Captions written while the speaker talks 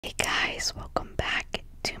Hey guys, welcome back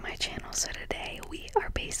to my channel. So today we are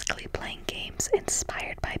basically playing games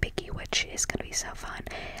inspired by Piggy, which is gonna be so fun.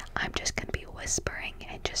 I'm just gonna be whispering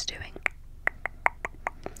and just doing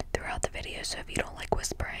throughout the video. So if you don't like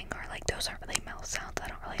whispering or like those aren't really mouth sounds, I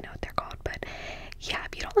don't really know what they're called, but yeah,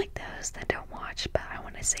 if you don't like those, then don't watch. But I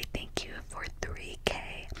want to say thank you for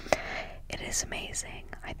 3K. It is amazing.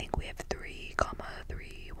 I think we have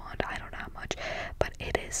 3,31. I don't know how much, but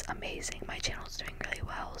it is amazing. My channel is doing really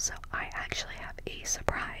well, so I actually have a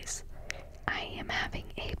surprise. I am having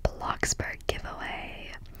a Bloxburg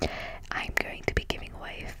giveaway. I'm going to be giving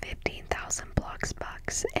away 15,000 Blox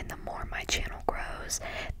bucks, and the more my channel grows,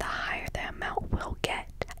 the higher the amount we'll get.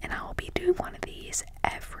 And I will be doing one of these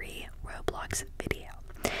every Roblox video.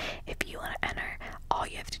 If you want to enter, all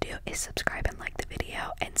you have to do is subscribe and like the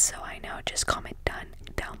video, and so I know, just comment done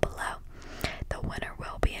down below. The winner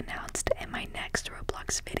will be announced in my next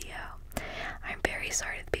Roblox video. I'm very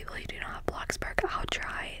sorry to the people who do not have Bloxburg. I'll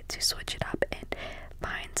try to switch it up and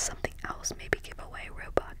find something else, maybe give away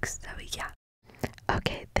Robux. So yeah.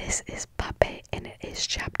 Okay, this is Puppet and it is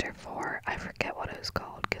chapter 4. I forget what it was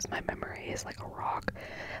called because my memory is like a rock.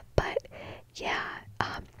 But yeah,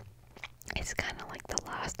 it's kind of like the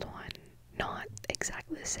last one. Not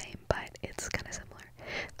exactly the same, but it's kind of similar.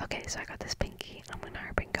 Okay, so I got this pinky. I'm gonna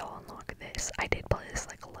hurry and go unlock this. I did play this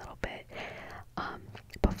like a little bit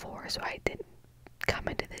before, so I didn't come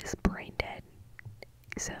into this brain dead.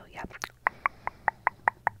 So yeah.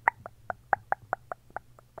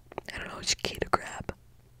 I don't know which key to grab.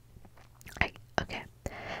 Okay.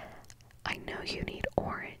 I know you need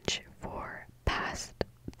orange for past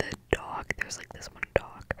the dog. There's like this one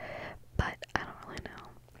dog, but I don't really know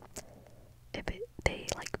if they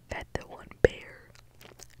like fed the one bear.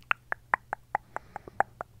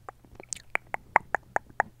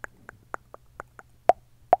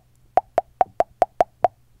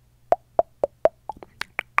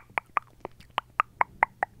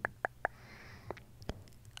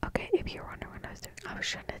 Okay, if you're wondering what I was doing, I was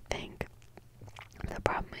trying to think. The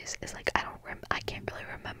problem is like I can't really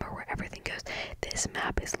remember where everything goes. This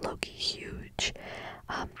map is low-key huge.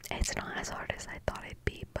 It's not as hard as I thought it'd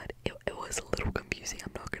be, but it was a little confusing,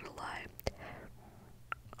 I'm not gonna lie.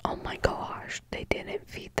 Oh my gosh, they didn't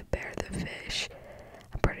feed the bear the fish.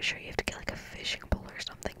 I'm pretty sure you have to get like a fishing pole or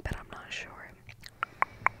something, but I'm not sure.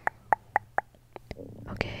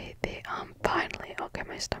 Okay, they finally, okay,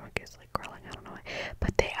 my stomach is like growling, I don't know why,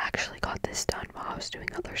 but they actually got this done while I was doing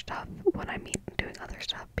other stuff. When I mean doing other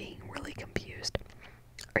stuff, being really confused.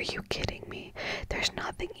 Are you kidding me? There's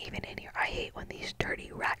nothing even in here. I hate when these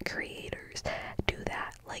dirty rat creators do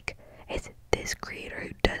that. Like, it's this creator who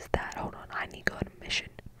does that. Hold on, I need to go on a mission.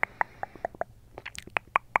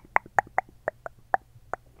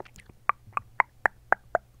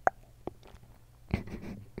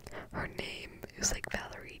 Her name is like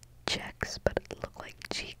Valerie Checks, but it looked like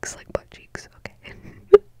cheeks, like butt cheeks. Okay.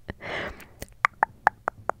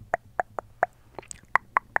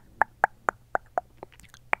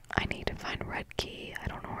 I need to find red key. I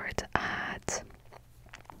don't know where it's at.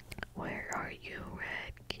 Where are you,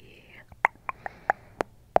 red key?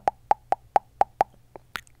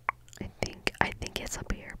 I think it's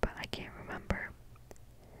up here, but I can't remember.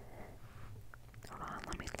 Hold on,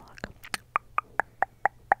 let me look.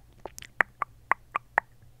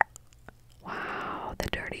 Wow, the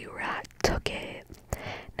dirty rat took it.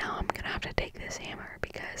 Now I'm gonna have to take this hammer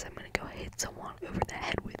because I'm gonna go hit someone over the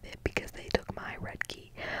head with it because they took my red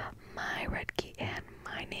key and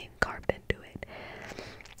my name carved into it.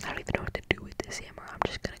 I don't even know what to do with this hammer. I'm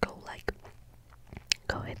just gonna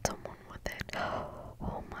go hit someone with it.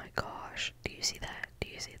 Oh my gosh, do you see that? Do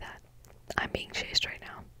you see that? I'm being chased right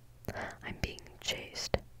now. I'm being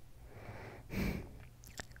chased.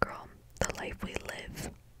 Girl, the life we live,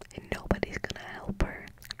 and nobody's gonna help her.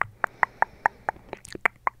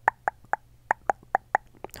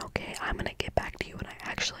 Okay, I'm gonna get back to you when I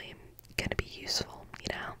actually am gonna be useful,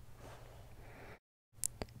 you know?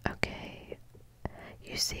 Okay,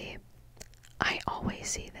 you see, I always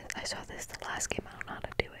see this. I saw this the last game, I don't know how to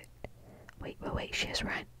do it. Wait, she has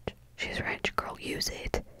wrench. She has wrench, girl, use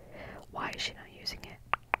it. Why is she not using it?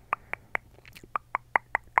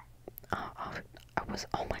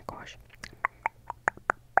 Oh my gosh.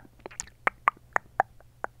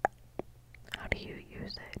 How do you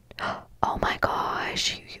use it? Oh my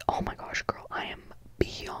gosh, girl, I am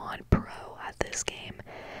beyond pro at this game.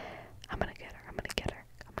 I'm gonna get her.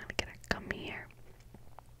 Come here.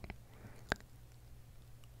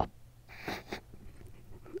 Oh.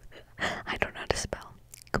 I don't know how to spell.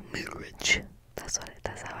 Courage. That's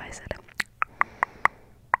how I said it.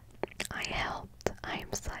 I helped. I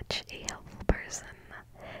am such a helpful person.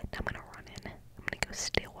 I'm gonna run in. I'm gonna go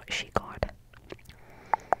steal what she got.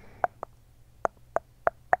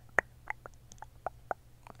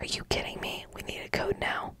 Are you kidding me? We need a code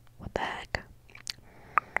now. What the heck?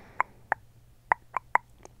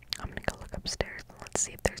 I'm gonna go look upstairs and let's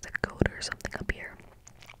see if there's a code or something up here.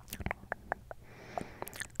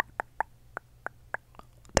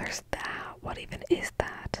 There's that. What even is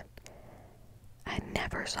that? I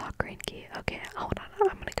never saw a green key. Okay, hold on.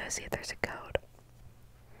 I'm gonna go see if there's a code.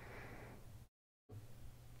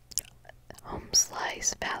 Home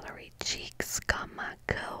slice, Valerie Cheeks, got my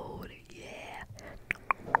code. Yeah.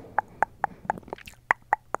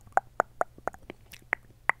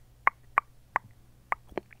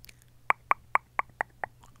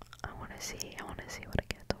 I wanna see what it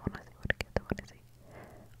gets. I wanna see.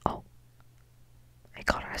 Oh. I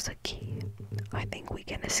got us a key. I think we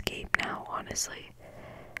can escape now, honestly.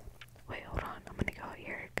 Wait, hold on. I'm gonna go out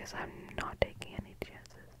here because I'm not taking any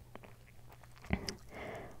chances.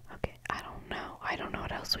 Okay, I don't know. I don't know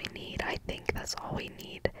what else we need. I think that's all we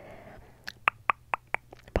need.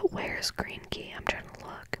 But where's green key? I'm trying to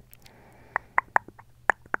look.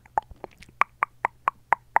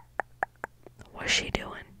 What's she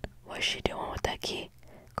doing? What's she doing with that key?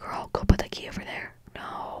 Girl, go put that key over there.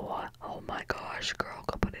 No. Oh my gosh, girl,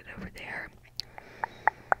 go put it over there.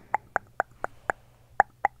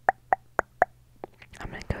 I'm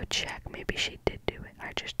gonna go check. Maybe she did do it.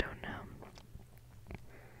 I just don't know.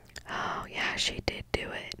 Oh, yeah, she did do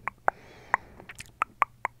it.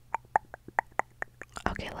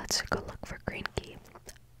 Okay, let's go look for green key.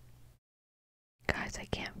 Guys, I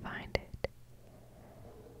can't find it.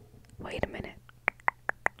 Wait a minute.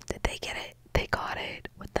 Did they get it? They got it.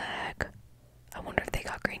 What the heck? I wonder if they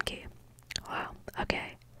got green key. Wow,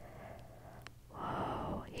 okay.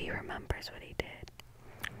 Whoa, he remembers what he did.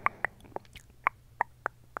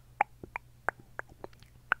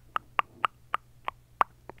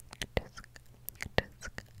 Disc.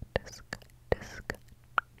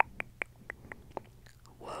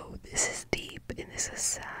 Whoa, this is deep and this is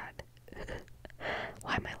sad.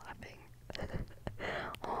 Why am I laughing?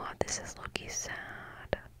 Oh, this is low-key sad.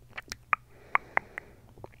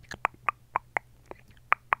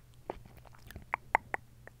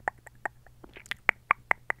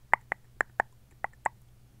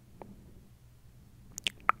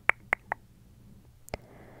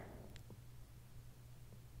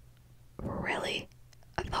 Really?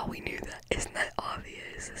 I thought we knew that. Isn't that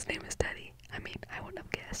obvious? His name is Teddy. I mean, I wouldn't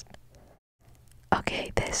have guessed.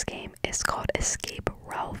 Okay, this game is called Escape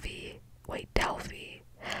Ralphie. Wait, Delphi.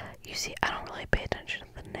 You see, I don't really pay attention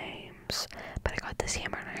to the names, but I got this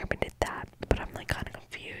hammer and I already did that, but I'm like kind of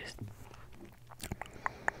confused.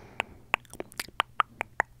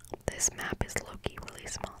 This map is low-key really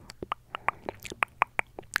small.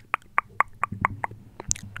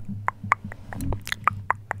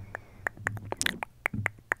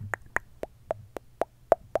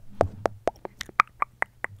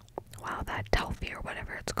 Wow, that Delphi or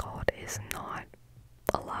whatever it's called is not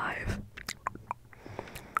alive.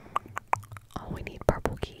 Oh, we need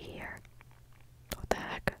purple key here. What the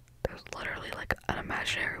heck? There's literally like an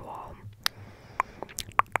imaginary wall.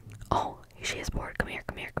 Oh, she is bored. Come here.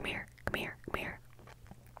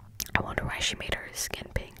 I wonder why she made her skin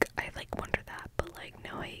pink. I like wonder that, but like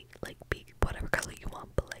no, I like be whatever color you want,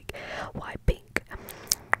 but like why pink?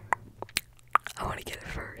 I want to get it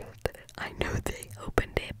first. I know they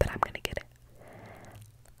opened it, but I'm gonna get it.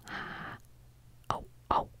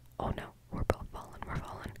 Oh no, we're both falling.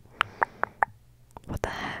 What the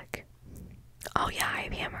heck? Oh yeah, I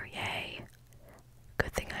have hammer, yay.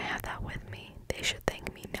 Good thing I have that with me. They should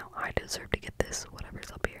thank me. Now I deserve to get this,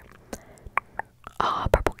 whatever's up here. Ah,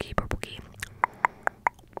 purple key.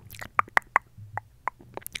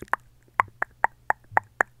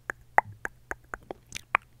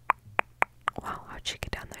 Wow, how'd she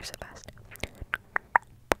get down there so fast?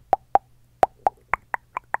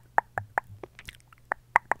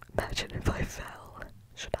 Imagine if I fell.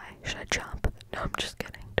 Should I jump? No, I'm just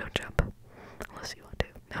kidding. Don't jump. Unless you want to.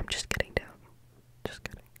 No, I'm just kidding, don't. Just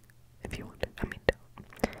kidding. If you want to. I mean,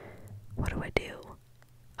 don't. What do I do?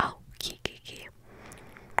 Oh, key.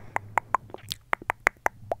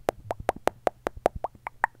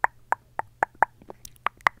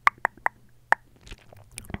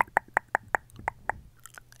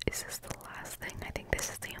 Is this the last thing? I think this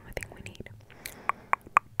is the only thing we need.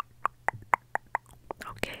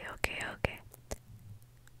 Okay.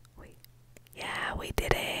 Wait. Yeah, we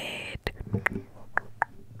did it.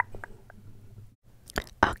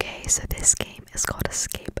 Okay, so this game is called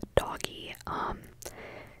Escape Doggy.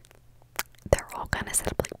 They're all kind of set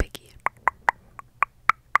up like Piggy.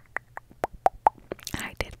 And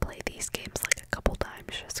I did play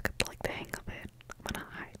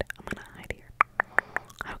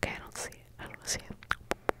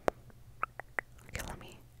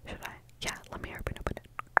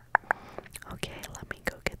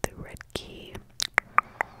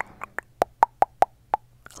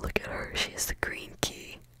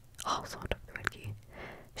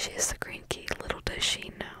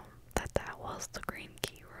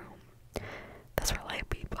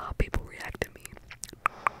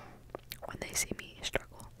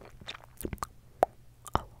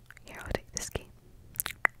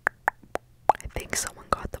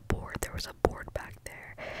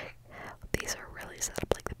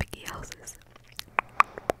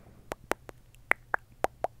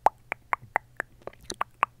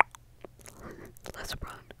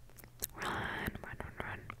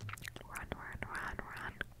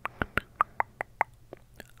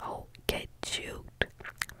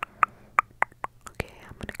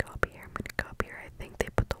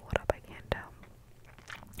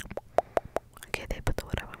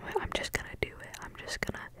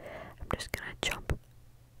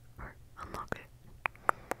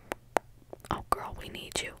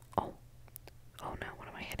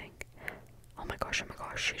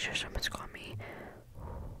Jesus, someone's got me.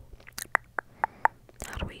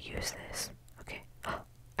 How do we use this? Okay.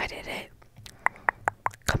 I did it.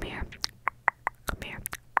 Come here. Come here.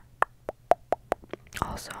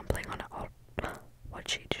 Also, I'm playing on it. Oh, what'd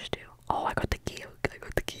she just do? Oh, I got the key. I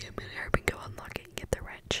got the key. I'm gonna hurry and go unlock it and get the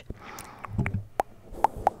wrench.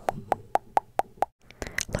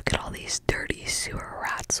 Look at all these dirty sewer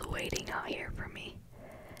rats waiting out here for me.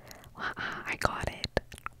 I got it.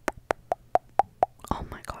 Oh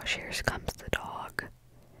my gosh, here comes the dog.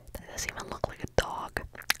 That doesn't even look like a dog.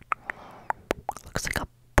 Looks like a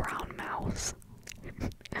brown mouse.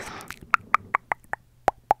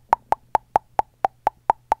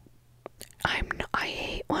 I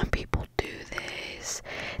hate when people do this.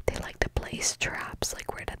 They like to place traps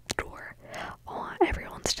like right at the door. Oh,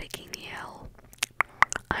 everyone's taking the L.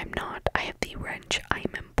 I'm not. I have the wrench.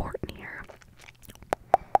 I'm important here.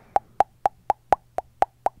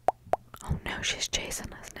 Oh no, she's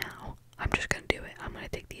chasing us now. I'm just gonna do it. I'm gonna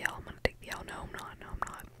take the L. I'm gonna take the L. No, I'm not. No, I'm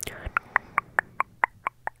not.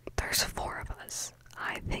 There's 4 of us.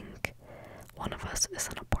 I think one of us is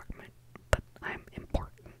an apartment, but I'm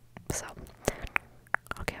important. So,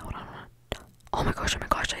 okay, hold on. Oh my gosh,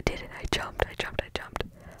 I did it. I jumped.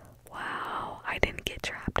 Wow, I didn't get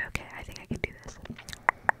trapped. Okay, I think I can do this.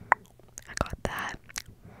 I got that.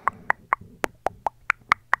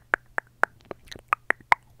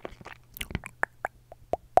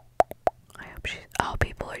 I hope she's. Oh,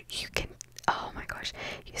 people are. You can. Oh my gosh.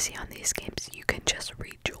 You see, on these games, you can just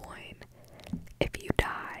rejoin. If you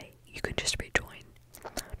die, you can just rejoin.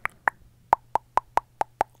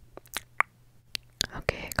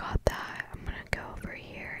 Okay, I got that. I'm gonna go over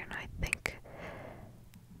here, and I think.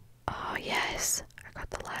 Oh, yes. I got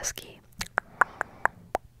the last key.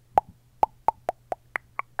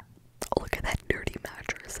 Oh, look at that dirty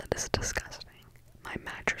mattress. That is disgusting. My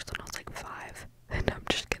mattress smells like 5. And I'm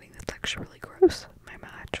just kidding. That's actually really gross. My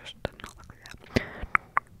mattress does not look like that.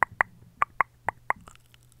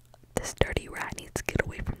 This dirty rat needs to get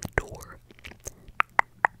away from the door.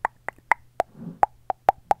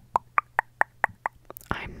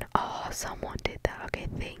 Oh, someone did that. Okay,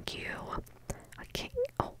 thank you. I can't.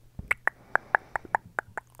 Oh.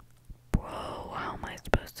 Whoa, how am I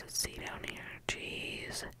supposed to see down here?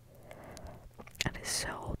 Jeez. It is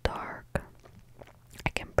so dark. I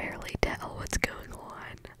can barely tell what's going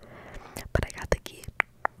on. But I got the key.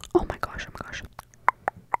 Oh my gosh, I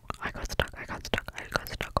got stuck.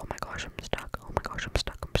 Oh my gosh, I'm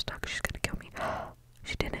stuck. She's gonna kill me.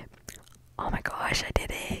 She did it. Oh my gosh, I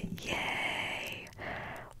did it. Yay.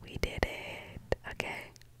 We did it.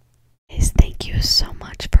 Okay. Guys, thank you so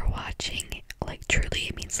much for watching. Like, truly,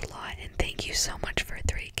 it means a lot. And thank you so much for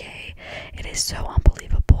 3K. It is so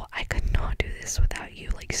unbelievable. I could not do this without you.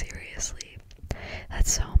 Like, seriously.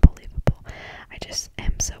 That's so unbelievable. I just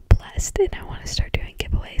am so blessed. And I want to start doing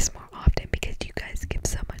giveaways more often because you guys give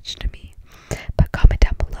so much to me. But comment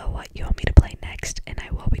down below what you want me to play next. And I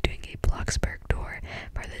will be doing a Bloxburg tour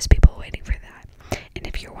for those people waiting for that. And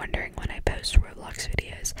if you're wondering when I post Roblox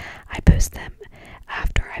videos, I post them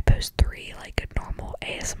after I post 3 like normal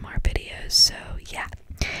ASMR videos. So